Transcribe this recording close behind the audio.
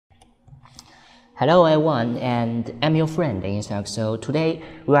Hello everyone, and I'm your friend Insak. So today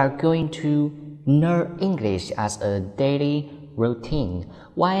we are going to learn English as a daily routine.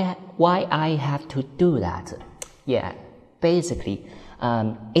 Why I have to do that? Yeah, basically,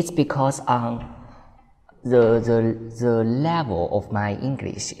 it's because the level of my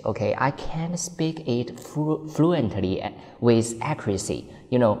English. Okay, I can't speak it fluently with accuracy.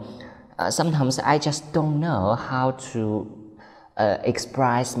 Sometimes I just don't know how to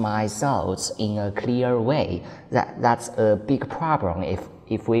express my thoughts in a clear way. That's a big problem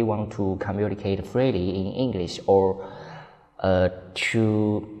if we want to communicate freely in English or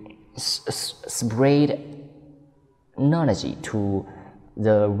to spread knowledge to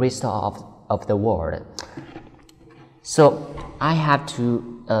the rest of the world. So I have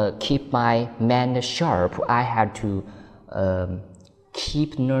to keep my mind sharp. I have to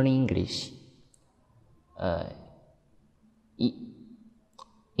keep learning English.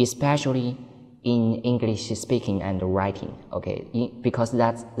 Especially in English speaking and writing, okay, because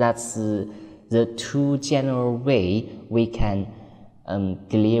that's the two general way we can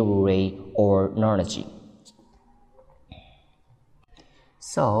deliver our knowledge.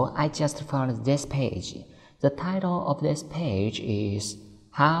 So I just found this page. The title of this page is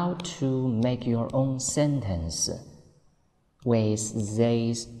How to Make Your Own Sentence with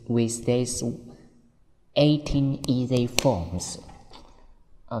these 18 easy forms.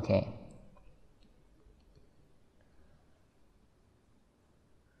 Okay.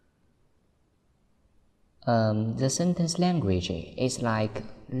 The sentence language is like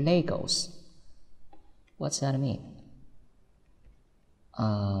Legos. What's that mean?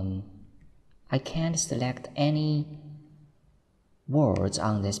 I can't select any words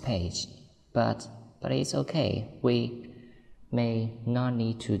on this page, but it's okay. We may not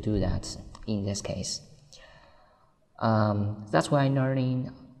need to do that in this case. That's why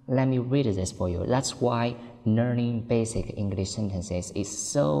let me read this for you. That's why learning basic English sentences is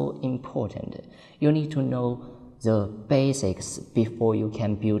so important. You need to know the basics before you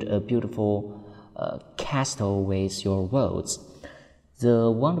can build a beautiful castle with your words.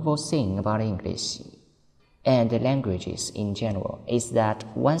 The wonderful thing about English and languages in general is that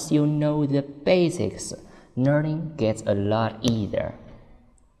once you know the basics, learning gets a lot easier.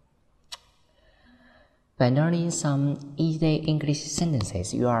 By learning some easy English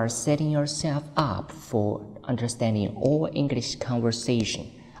sentences, you are setting yourself up for understanding all English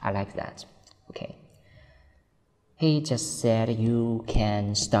conversation. I like that. Okay. He just said you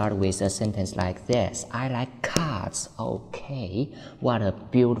can start with a sentence like this. I like cats. Okay. What a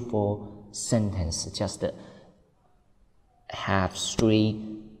beautiful sentence. Just have 3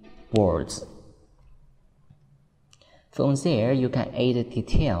 words. From there, you can add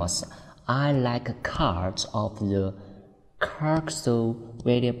details. I like cards of the Carxo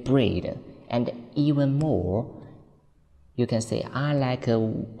breed, and even more, you can say I like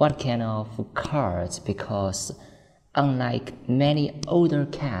what kind of cards, because unlike many older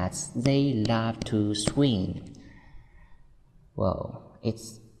cats, they love to swim. Well, it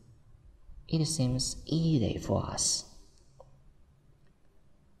seems easy for us.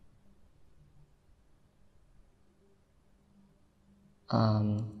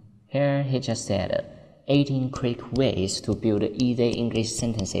 Here he just said 18 quick ways to build easy English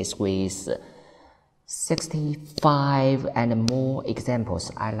sentences with 65 and more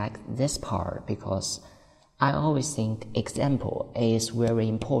examples. I like this part because I always think example is very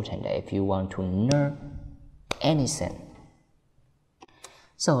important if you want to learn anything.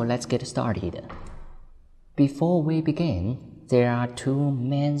 So let's get started. Before we begin, there are 2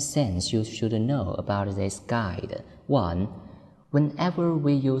 main things you should know about this guide. 1. Whenever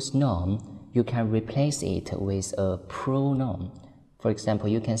we use noun, you can replace it with a pronoun. For example,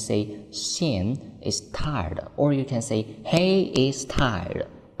 you can say Xian is tired, or you can say he is tired.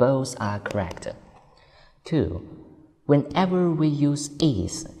 Both are correct. 2. Whenever we use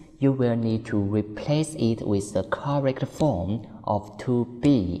is, you will need to replace it with the correct form of to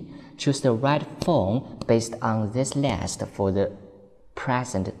be. Choose the right form based on this list for the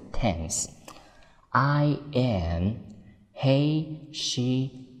present tense. I am, he,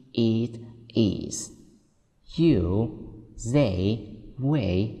 she, it, is. You, they,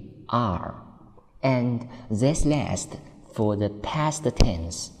 we, are. And this last for the past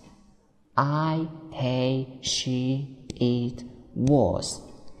tense. I, he, she, it, was.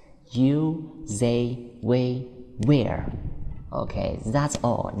 You, they, we, were. Okay, that's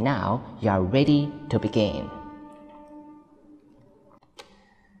all. Now you are ready to begin.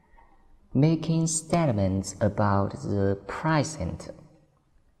 Making statements about the present.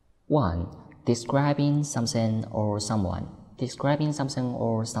 1. Describing something or someone. Describing something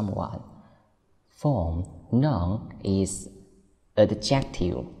or someone. Form noun is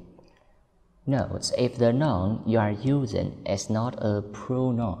adjective. Note, if the noun you are using is not a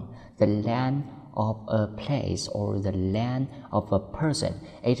pronoun, the name of a place or the name of a person,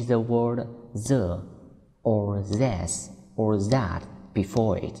 it is the word the or this or that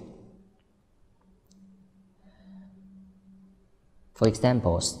before it. For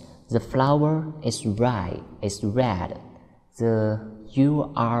examples, the flower is red.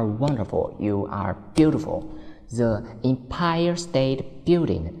 You are wonderful. You are beautiful. The Empire State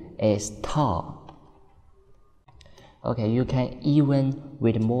Building is tall. Okay, you can even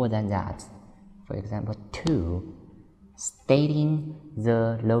read more than that. For example, 2. Stating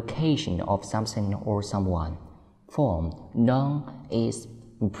the location of something or someone. Form noun is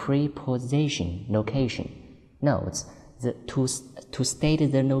preposition location. Note, to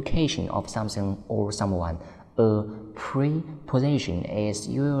state the location of something or someone, a preposition is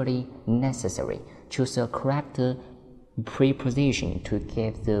usually necessary. Choose a correct preposition to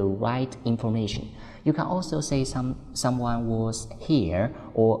give the right information. You can also say someone was here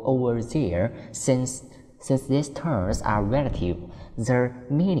or over there. Since these terms are relative, their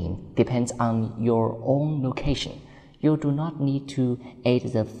meaning depends on your own location. You do not need to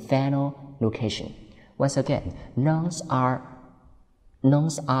add the final location. Once again, nouns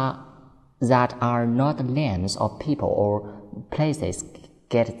that are not names of people or places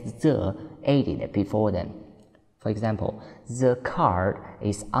get the added before them. For example, the card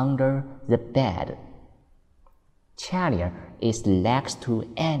is under the bed. Charlie is next to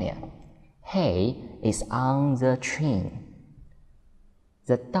Anna. Hay is on the train.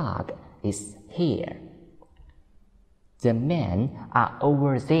 The dog is here. The men are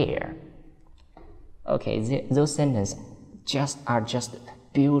over there. Okay, those sentences are just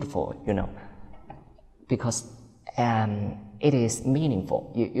beautiful, because it is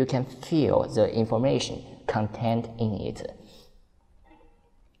meaningful. You can feel the information contained in it.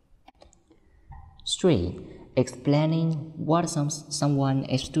 3. Explaining what someone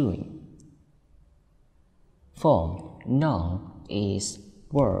is doing. Form noun is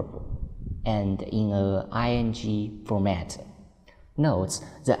verb and in a ing format. Note,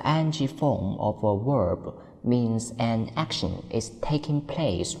 the ing form of a verb means an action is taking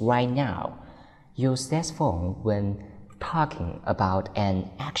place right now. Use this form when talking about an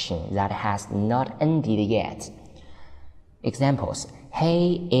action that has not ended yet. Examples: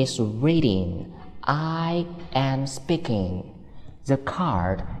 He is reading. I am speaking. The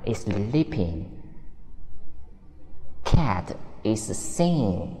card is leaping. Cat is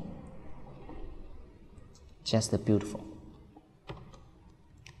singing. Just beautiful.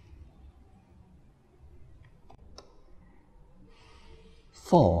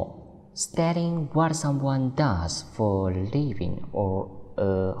 4. Stating what someone does for a living or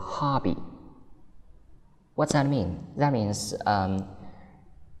a hobby. What's that mean? That means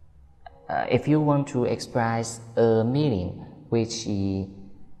if you want to express a meaning which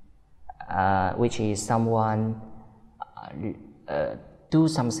is someone do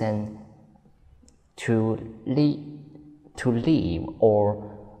something to live or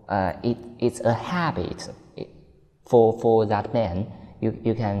it's a habit for that man,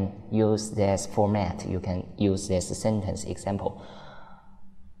 you can use this format. You can use this sentence example.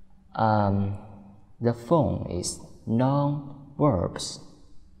 The form is noun verbs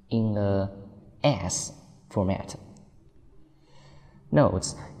in a S format.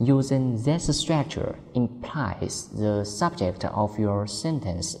 Note, using this structure implies the subject of your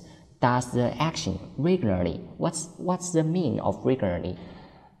sentence does the action regularly. What's the meaning of regularly?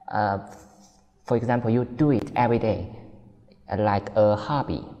 For example, you do it every day, like a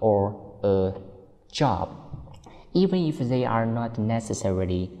hobby or a job, even if they are not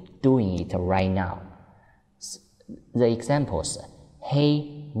necessarily doing it right now. The examples: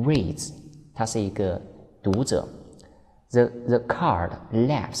 He reads, 他是一个读者。The card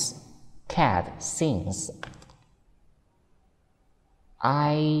laughs. Cat sings.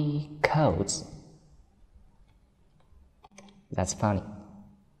 I quotes. That's funny.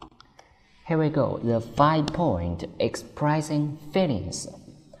 Here we go. The 5-point expressing feelings.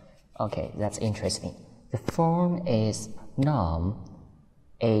 Okay, that's interesting. The form is noun,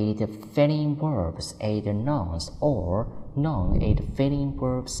 add feeling verbs, add nouns, or noun add feeling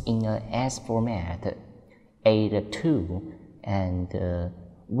verbs in a S format, add to, and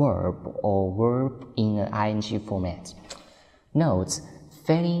verb or verb in an ing format. Note,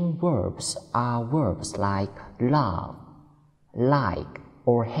 feeling verbs are verbs like love, like,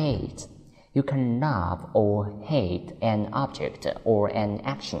 or hate. You can love or hate an object or an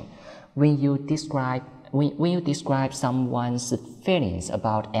action. When you describe someone's feelings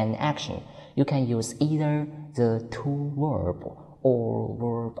about an action, you can use either the to verb or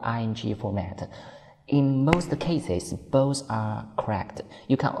verb ing format. In most cases, both are correct.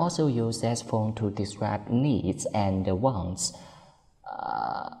 You can also use this form to describe needs and wants.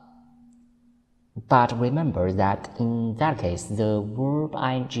 But remember that in that case, the verb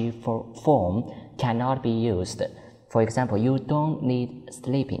ing form cannot be used. For example, you don't need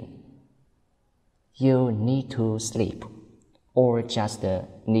sleeping. You need to sleep, or just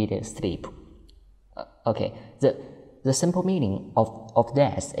need sleep. Okay, the simple meaning of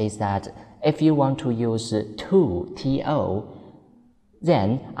this is that if you want to use to,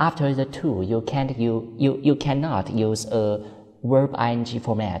 then after the to, you cannot use a verb ing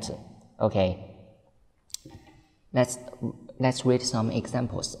format. Okay. Let's read some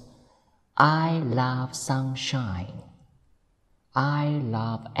examples. I love sunshine. I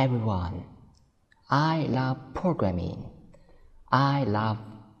love everyone. I love programming. I love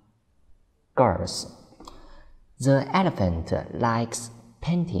girls. The elephant likes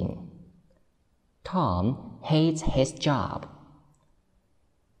painting. Tom hates his job.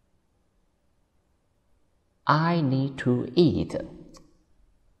 I need to eat.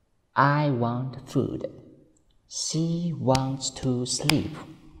 I want food. She wants to sleep.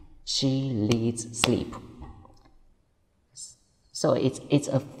 She needs sleep. So it's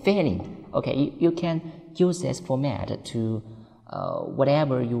a feeling. Okay, you can use this format to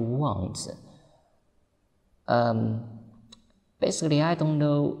whatever you want. Basically, I don't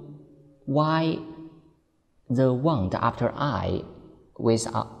know why the want after I with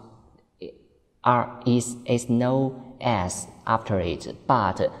is no s after it,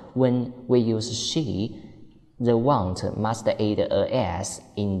 but when we use she, the want must add a s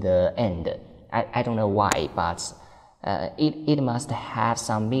in the end. I don't know why, but it must have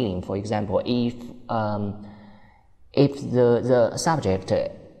some meaning. For example, if the subject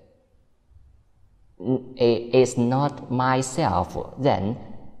is not myself, then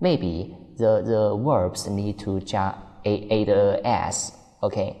maybe the verbs need to add a s.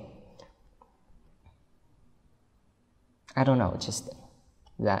 Okay. I don't know, just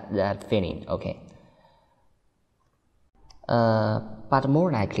that feeling. Okay. But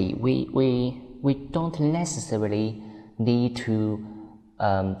more likely, we don't necessarily need to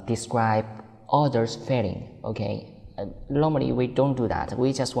describe others' feeling. Okay. Normally we don't do that.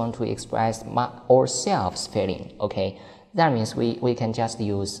 We just want to express ourselves' feeling. Okay. That means we can just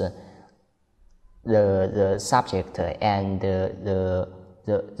use the subject and the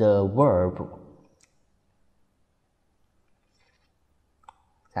verb.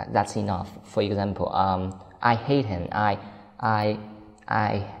 That's enough. For example, I hate him. I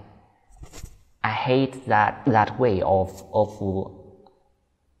hate that way of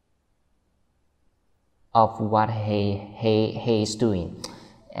what he is doing,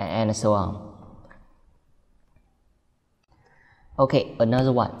 and so on. Okay,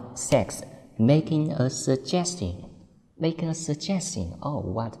 another one. 6. Making a suggestion. Making a suggestion. Oh,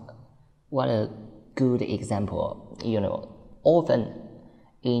 what a good example. You know, often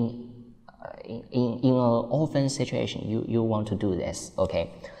in an often situation, you want to do this. Okay,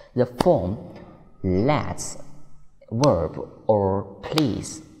 the form let's verb or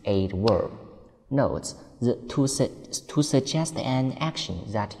please aid verb. Note to suggest an action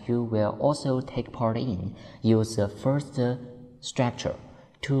that you will also take part in, use the first structure.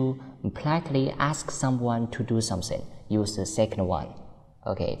 To politely ask someone to do something, use the second one.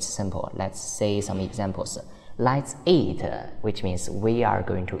 Okay, it's simple. Let's say some examples. Let's eat, which means we are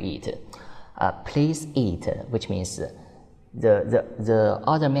going to eat. Please eat, which means the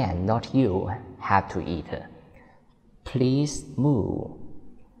other man, not you, have to eat. Please move.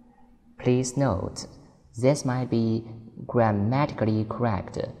 Please note, this might be grammatically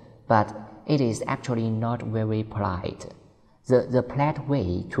correct, but it is actually not very polite. The polite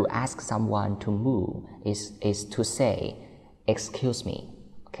way to ask someone to move is to say, excuse me.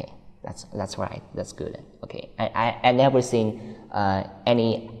 Okay, that's right. That's good. Okay, I never seen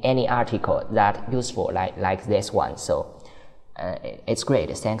any article that useful like this one. So it's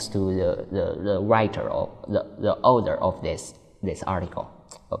great. Thanks to the writer or the author of this article.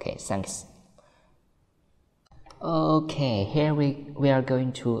 Okay, thanks. Okay, here we are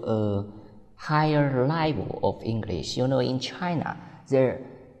going to a higher level of English. You know, in China, there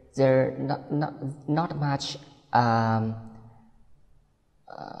not much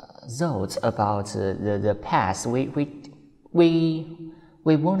thoughts about the past. We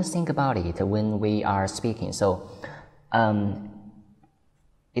won't think about it when we are speaking. So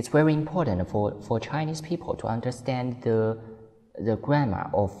it's very important for Chinese people to understand the grammar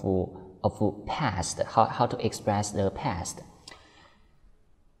of past, how to express the past.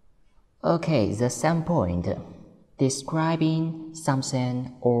 Okay, the second point, describing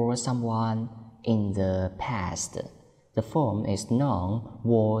something or someone in the past. The form is noun,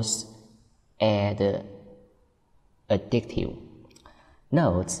 was, and adjective.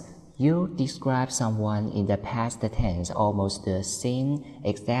 Note, you describe someone in the past tense almost the same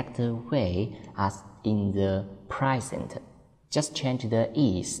exact way as in the present. Just change the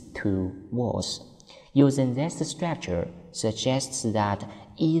is to was. Using this structure suggests that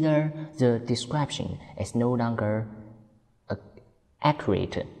either the description is no longer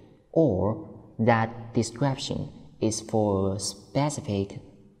accurate or that description is for a specific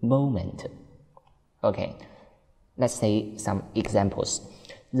moment. Okay, let's say some examples.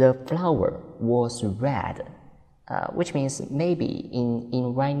 The flower was red, which means maybe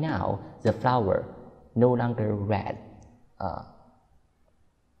in right now the flower no longer red.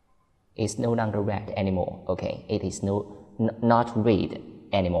 It's no longer red anymore. Okay, it is not red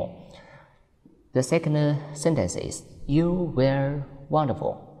anymore. The second sentence is, you were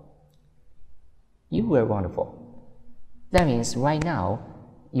wonderful. You were wonderful. That means right now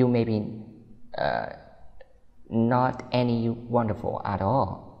you may be not any wonderful at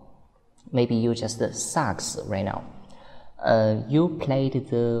all. Maybe you just sucks right now. You played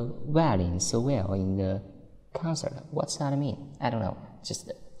the violin so well in the concert. What's that mean? I don't know.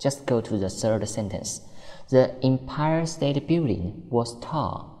 Just go to the third sentence. The Empire State Building was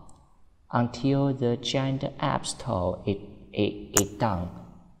tall until the giant apes tore it down.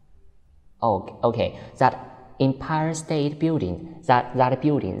 Oh, okay. That Empire State Building, that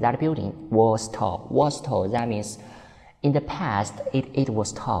building was tall. That means in the past it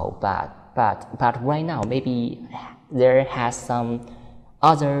was tall, but right now maybe there has some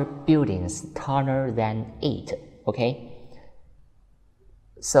other buildings taller than it. Okay.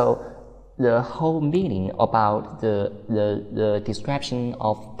 So the whole meaning about the description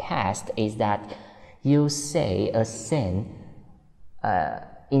of past is that you say a thing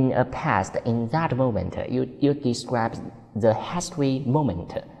in a past, in that moment, you describe the history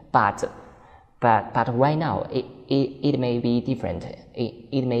moment, but right now it may be different.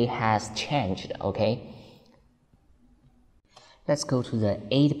 It may has changed. Okay. Let's go to the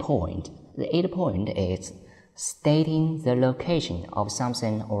 8th point. The 8th point is stating the location of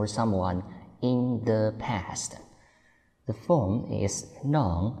something or someone in the past. The form is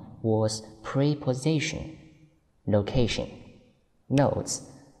noun, was, preposition, location. Notes,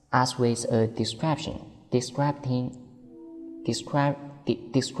 as with a description, describing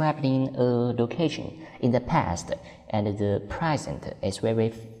a location in the past and the present is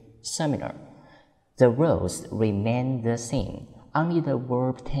very similar. The roles remain the same, only the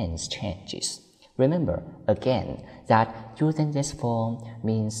verb tense changes. Remember, again, that using this form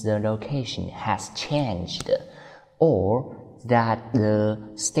means the location has changed, or that the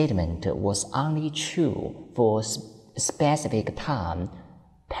statement was only true for a specific time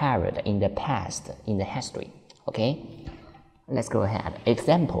period in the past, in the history. Okay? Let's go ahead.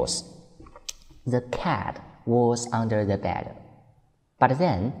 Examples. The cat was under the bed, but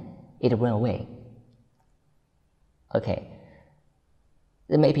then it went away. Okay.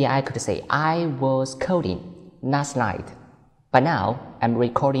 Maybe I could say, I was coding last night, but now I'm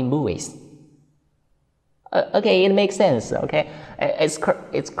recording movies. Okay, it makes sense. Okay, it's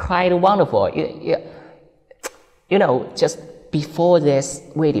quite wonderful. You know, just before this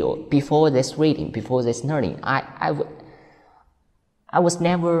video, before this reading, before this learning, I was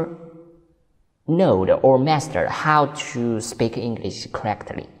never know or master how to speak English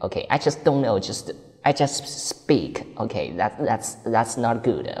correctly. Okay, I just don't know. I just speak. Okay, that's not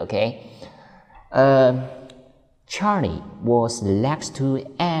good. Okay, Charlie was next to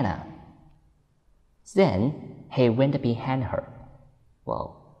Anna. Then he went behind her.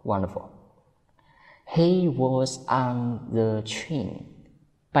 Wow, wonderful. He was on the train,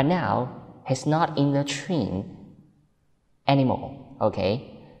 but now he's not in the train anymore.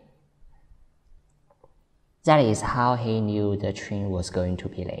 Okay, that is how he knew the train was going to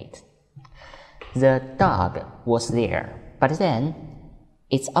be late. The dog was there, but then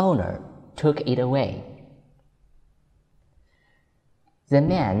its owner took it away. The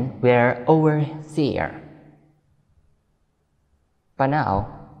men were over there, but now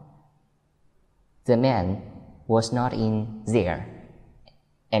the man was not in there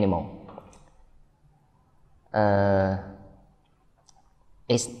anymore. But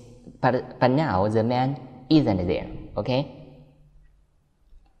now the man isn't there. Okay.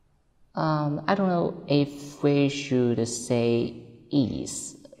 I don't know if we should say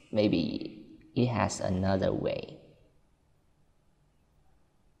is. Maybe it has another way.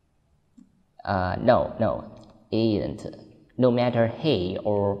 No, it isn't. No matter he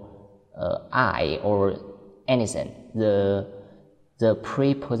or I or anything, the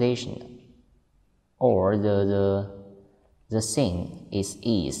preposition or the thing is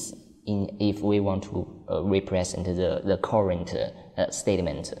in if we want to represent the current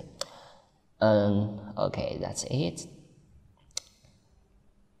statement. Okay, that's it.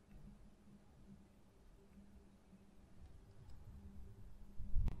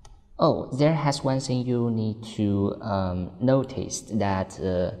 Oh, there has one thing you need to notice that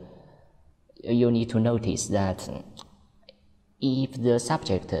if the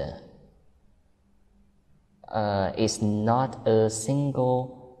subject is not a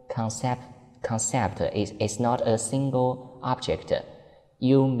single concept, is not a single object,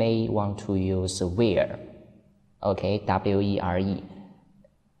 you may want to use where, okay, W-E-R-E,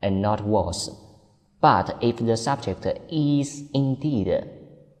 and not was. But if the subject is indeed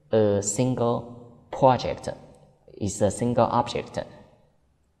a single project, is a single object,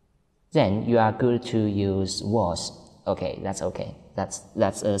 then you are good to use was. Okay, that's okay. That's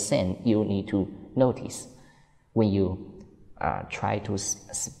a thing you need to notice when you try to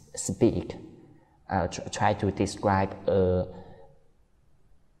speak, try to describe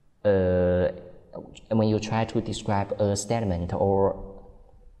when you try to describe a statement or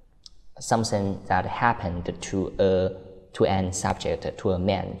something that happened to an subject, to a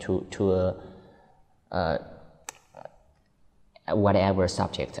man, to a whatever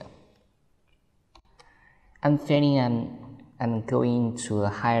subject. I'm feeling I'm going to a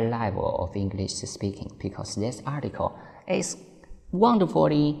higher level of English speaking because this article is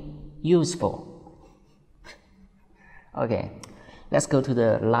wonderfully useful. Okay, let's go to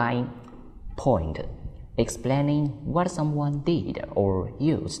the line point, explaining what someone did or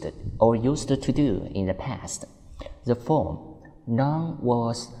used to do in the past. The form noun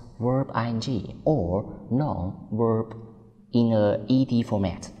was verb ing or noun verb in a ed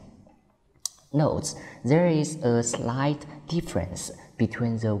format. Note, there is a slight difference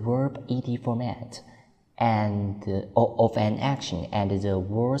between the verb ed format and of an action and the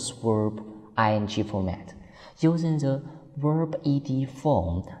was verb ing format. Using the verb ed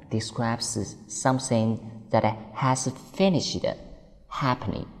form describes something that has finished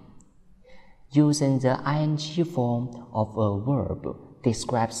happening. Using the ing form of a verb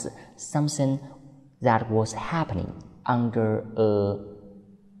describes something that was happening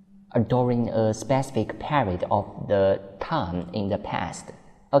during a specific period of the time in the past.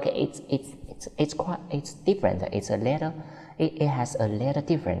 Okay, it's different. It has a little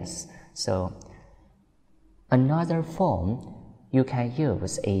difference. So another form you can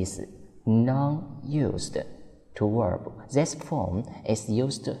use is noun used to verb. This form is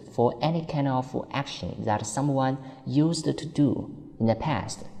used for any kind of action that someone used to do in the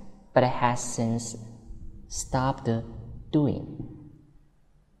past, but has since stopped doing.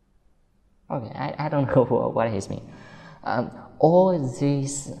 Okay, I don't know what it means. All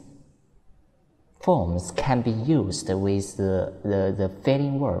these forms can be used with the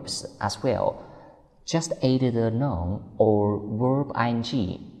failing verbs as well. Just add the noun or verb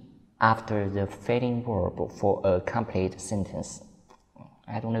ing after the failing verb for a complete sentence.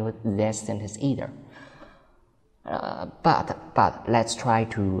 I don't know this sentence either. But let's try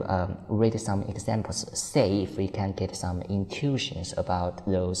to read some examples, see if we can get some intuitions about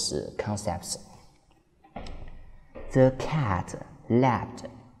those concepts. The cat laughed.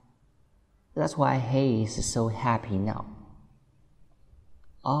 That's why he is so happy now.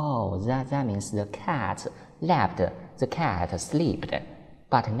 Oh, that means the cat laughed. The cat slept,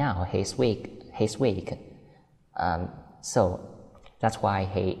 but now he's wake. So that's why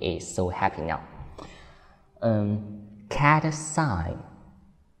he is so happy now. Cat sang.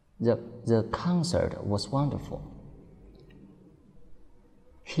 The concert was wonderful.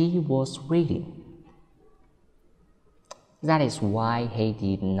 He was reading. That is why he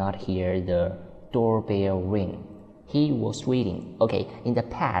did not hear the doorbell ring. He was reading. Okay, in the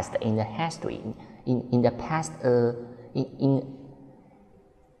past, in the history, in the past,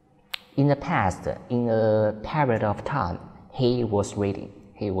 in the past, in a period of time, he was reading.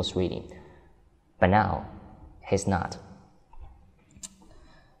 But now, he's not.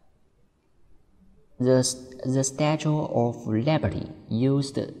 The Statue of Liberty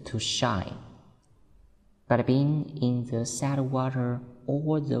used to shine, but being in the sad water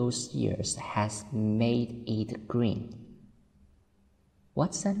all those years has made it green.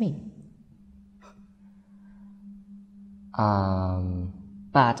 What's that mean?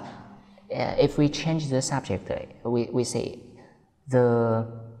 But if we change the subject, we say the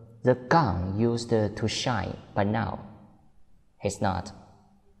gun used to shine, but now it's not.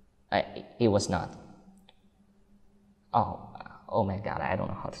 It was not. Oh, oh my god, I don't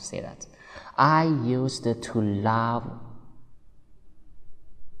know how to say that. I used to love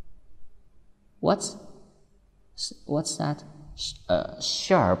what's that?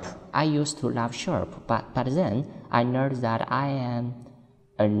 Sharp. I used to love sharp, but then I learned that I am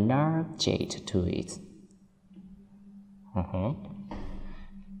allergic to it.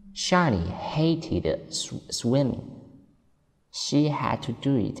 Shani hated swimming. She had to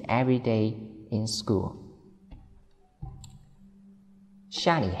do it every day in school.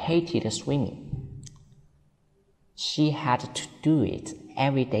 Shani hated swimming. She had to do it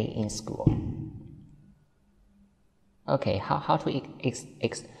every day in school. Okay, how to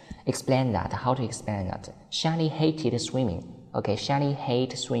explain that? How to explain that? Shani hated swimming. Okay, Shani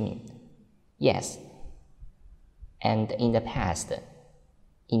hated swimming. Yes. And in the past,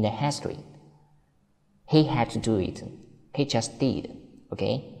 in the history, he had to do it. He just did.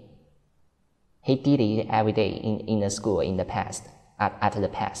 Okay? He did it every day in the school in the past, at the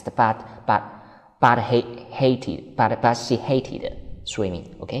past. But she hated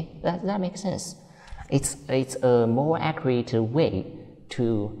swimming. Okay? That makes sense. It's a more accurate way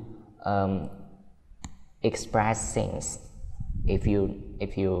to express things if you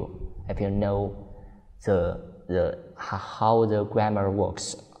know how the grammar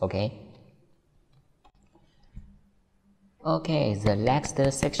works. Okay, the next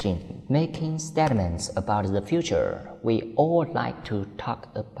section, making statements about the future. We all like to talk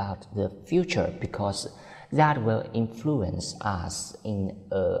about the future because that will influence us in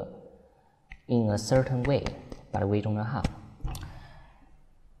a certain way, but we don't know how.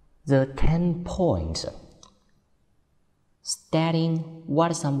 The 10 points stating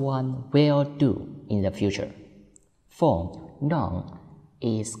what someone will do in the future. Form noun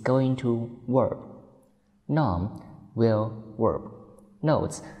is going to verb. Noun will verb.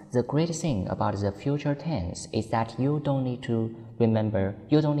 Notes, the great thing about the future tense is that you don't need to remember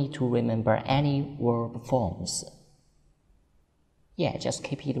any verb forms. Yeah, just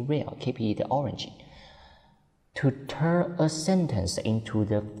keep it real, keep it orange. To turn a sentence into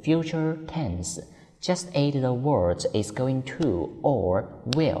the future tense, just add the words is going to or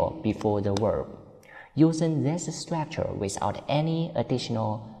will before the verb. Using this structure without any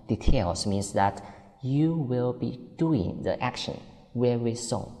additional details means that you will be doing the action very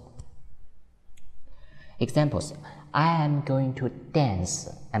soon. Examples, I am going to dance.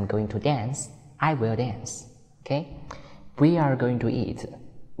 I'm going to dance. I will dance. Okay? We are going to eat.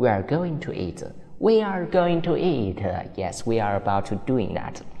 We are going to eat. We are going to eat. Yes, we are about to doing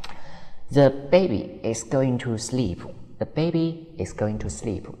that. The baby is going to sleep. The baby is going to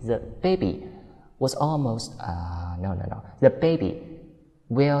sleep. The baby was almost, no. The baby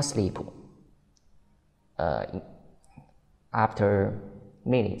will sleep after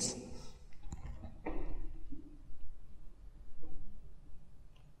minutes.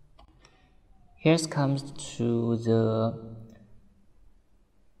 Here comes to the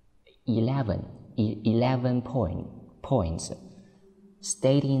 11 points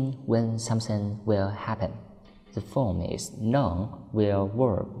stating when something will happen. The form is noun will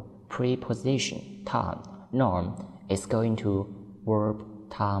verb preposition time. Noun is going to verb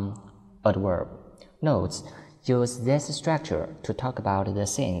time adverb. Notes, use this structure to talk about the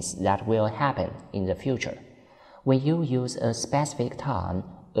things that will happen in the future. When you use a specific time,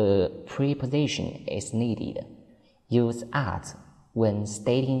 a preposition is needed. Use at when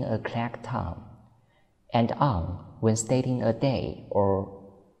stating a correct time, and on when stating a day or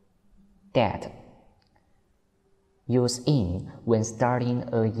date. Use in when starting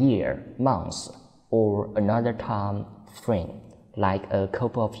a year, month, or another time frame, like a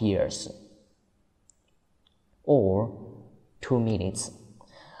couple of years, or 2 minutes.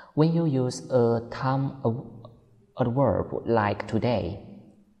 When you use a time adverb like today,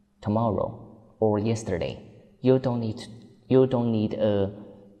 tomorrow, or yesterday, you don't need a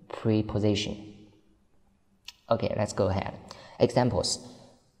preposition. Okay, let's go ahead. Examples.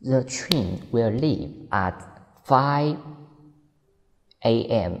 The train will leave at 5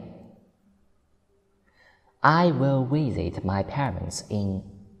 a.m. I will visit my parents in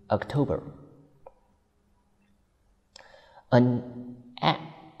October. An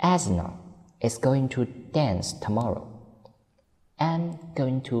astronaut is going to dance tomorrow. I'm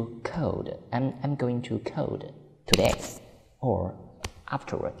going to code today or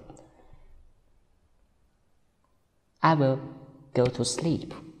afterward. I will go to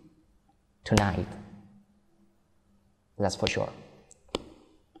sleep tonight. That's for sure.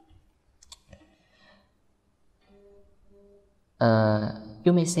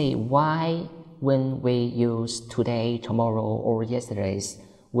 You may say, why when we use today, tomorrow, or yesterday's,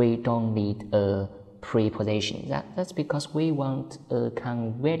 we don't need a preposition. That's because we want a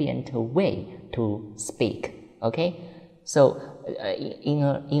convenient way to speak. Okay, so in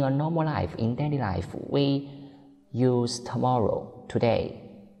a normal life, in daily life, we use tomorrow, today,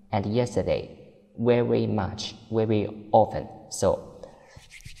 and yesterday very much, very often. So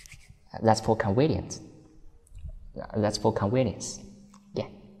that's for convenience. Yeah.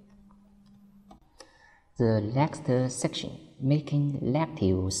 The next section, making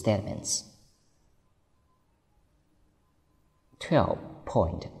negative statements. 12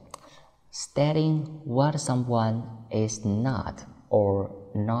 point. Stating what someone is not or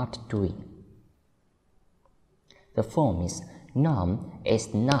not doing. The form is noun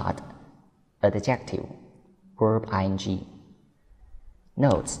is not, adjective, verb ing.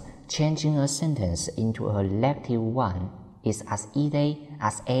 Notes: changing a sentence into a negative one is as easy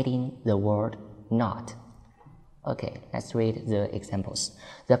as adding the word not. Okay, let's read the examples.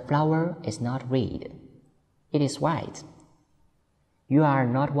 The flower is not red. It is white. You are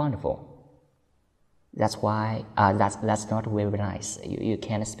not wonderful. That's why that's not very nice. You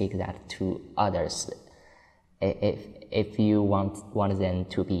can't speak that to others if you want them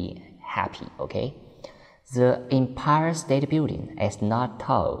to be happy. Okay. The Empire State Building is not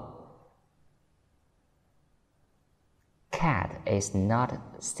tall. Cat is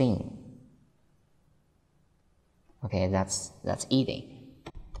not thin. Okay, that's easy.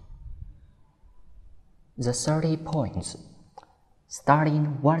 The 30 points.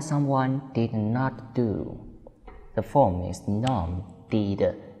 Starting what someone did not do. The form is noun did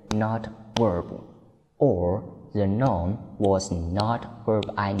not verb, or the noun was not verb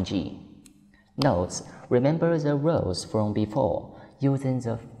ing. Notes: remember the rules from before. Using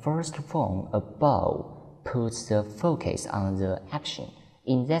the first form above puts the focus on the action.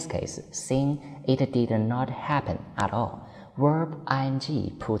 In this case, saying it did not happen at all. Verb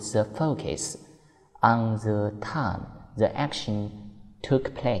ing puts the focus on the time the action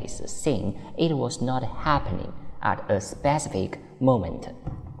took place, saying it was not happening at a specific moment.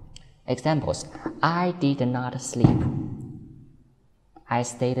 Examples: I did not sleep. I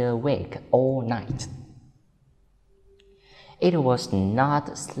stayed awake all night. It was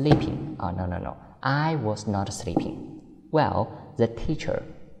not sleeping. Oh, no. I was not sleeping. Well, the teacher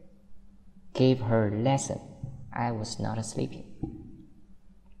gave her lesson. I was not sleeping.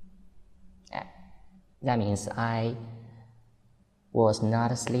 That means I was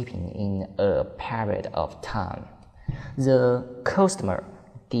not sleeping in a period of time. The customer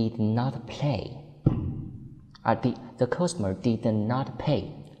did not pay. The customer did not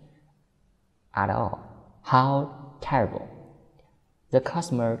pay at all. How terrible. The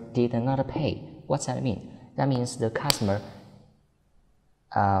customer did not pay. What's that mean? That means the customer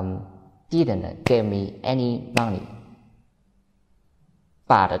didn't give me any money,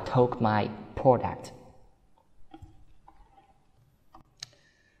 but took my product.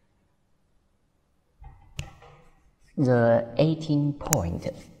 The 18 point.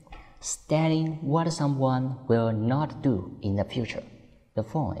 Stating what someone will not do in the future. The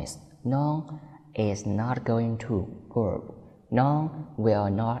form is noun is not going to verb. Noun will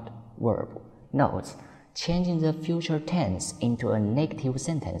not verb. Notes: changing the future tense into a negative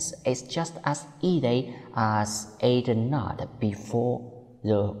sentence is just as easy as add not before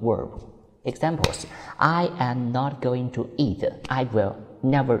the verb. Examples: I am not going to eat. I will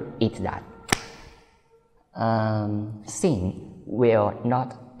never eat that. Sin will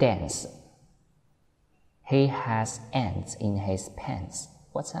not dance. He has ants in his pants.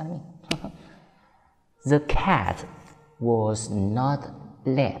 What's that mean? The cat was not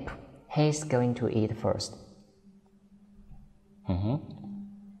lap. He's going to eat first.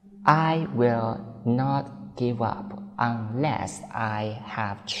 I will not give up unless I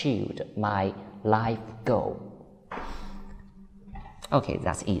have achieved my life goal. Okay,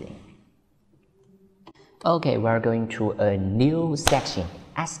 that's easy. Okay, we're going to a new section,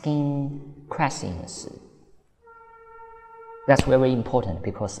 asking questions. That's very important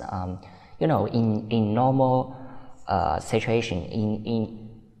because in normal situation,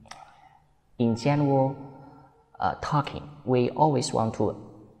 in general talking, we always want to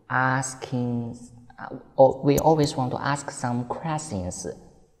ask some questions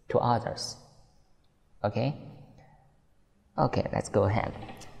to others. Okay, let's go ahead.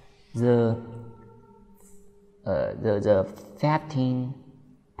 The 15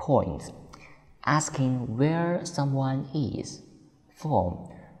 points. Asking where someone is. Form: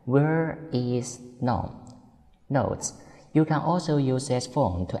 where is noun. Notes: you can also use this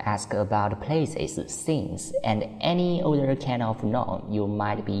form to ask about places, things, and any other kind of noun you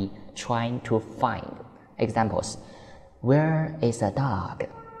might be trying to find. Examples: where is a dog?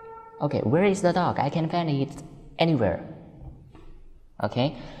 Okay, where is the dog? I can find it anywhere.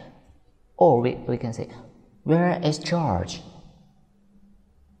 Okay, or we can say, where is George?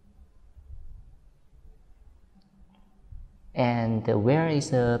 And where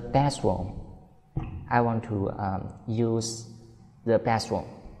is the bathroom? I want to use the bathroom.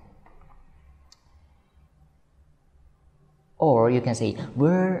 Or you can say,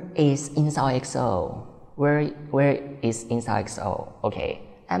 where is InSalXO? Where is InSalXO? Okay,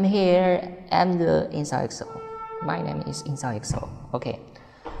 I'm here. I'm the InSalXO. My name is InSalXO. Okay,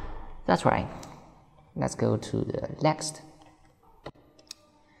 that's right. Let's go to the next.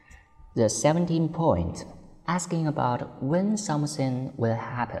 The 17th point, asking about when something will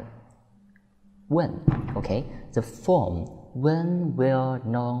happen. When, okay, the form when will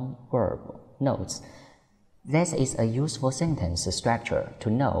non-verb notes. This is a useful sentence structure to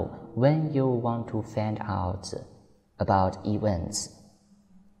know when you want to find out about events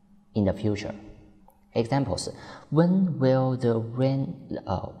in the future. Examples: when will the rain?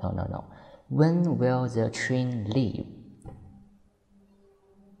 Oh, no. When will the train leave?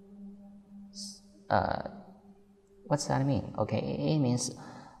 What's that mean? Okay, it means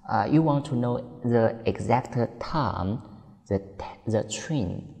you want to know the exact time the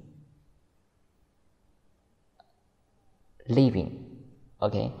train leaving.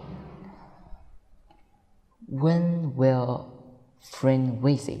 Okay. When will friend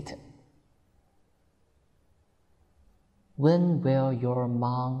visit? When will your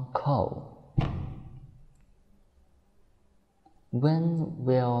mom call? When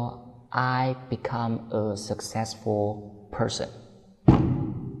will I become a successful person?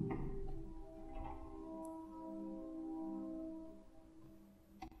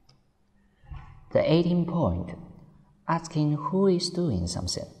 The 18th point, asking who is doing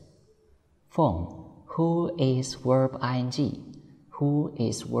something. Form: who is verb ing, who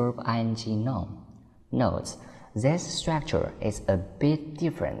is verb ing noun. Note: this structure is a bit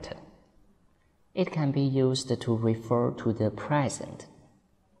different. It can be used to refer to the present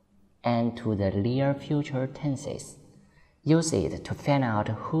and to the near future tenses. Use it to find out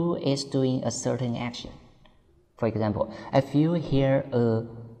who is doing a certain action. For example, if you hear a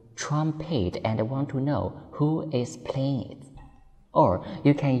trumpet and want to know who is playing it. Or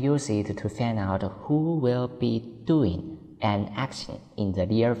you can use it to find out who will be doing an action in the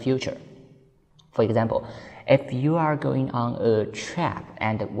near future. For example, if you are going on a trip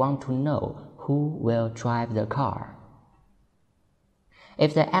and want to know who will drive the car.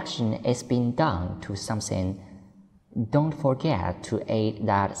 If the action is being done to something, don't forget to add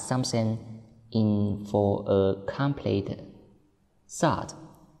that something in for a complete thought.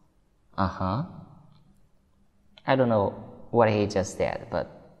 I don't know what he just said, but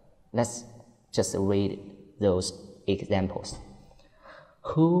let's just read those examples.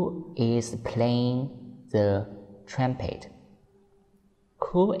 Who is playing the trumpet?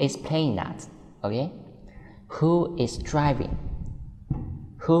 Who is playing that? Okay? Who is driving?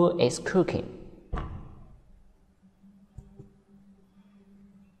 Who is cooking?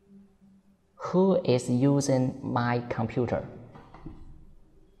 Who is using my computer?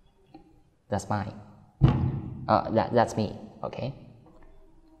 That's mine. That's me, okay?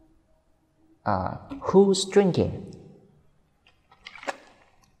 Who's drinking?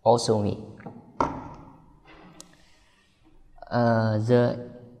 Also me.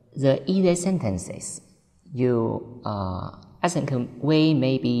 The easy sentences, I think we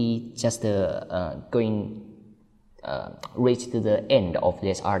maybe just reach to the end of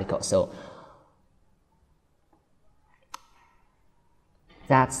this article. So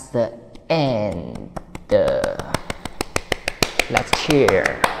that's the end. Let's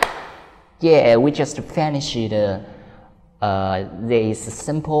cheer. Yeah, we just finished this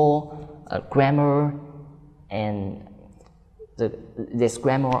simple grammar and this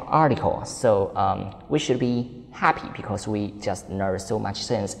grammar article. So we should be happy because we just learned so much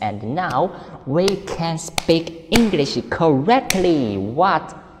sense, and now we can speak English correctly.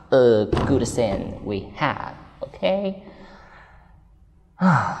 What a good thing we have. Okay.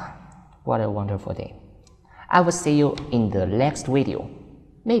 What a wonderful day. I will see you in the next video.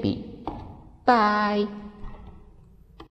 Maybe. Bye.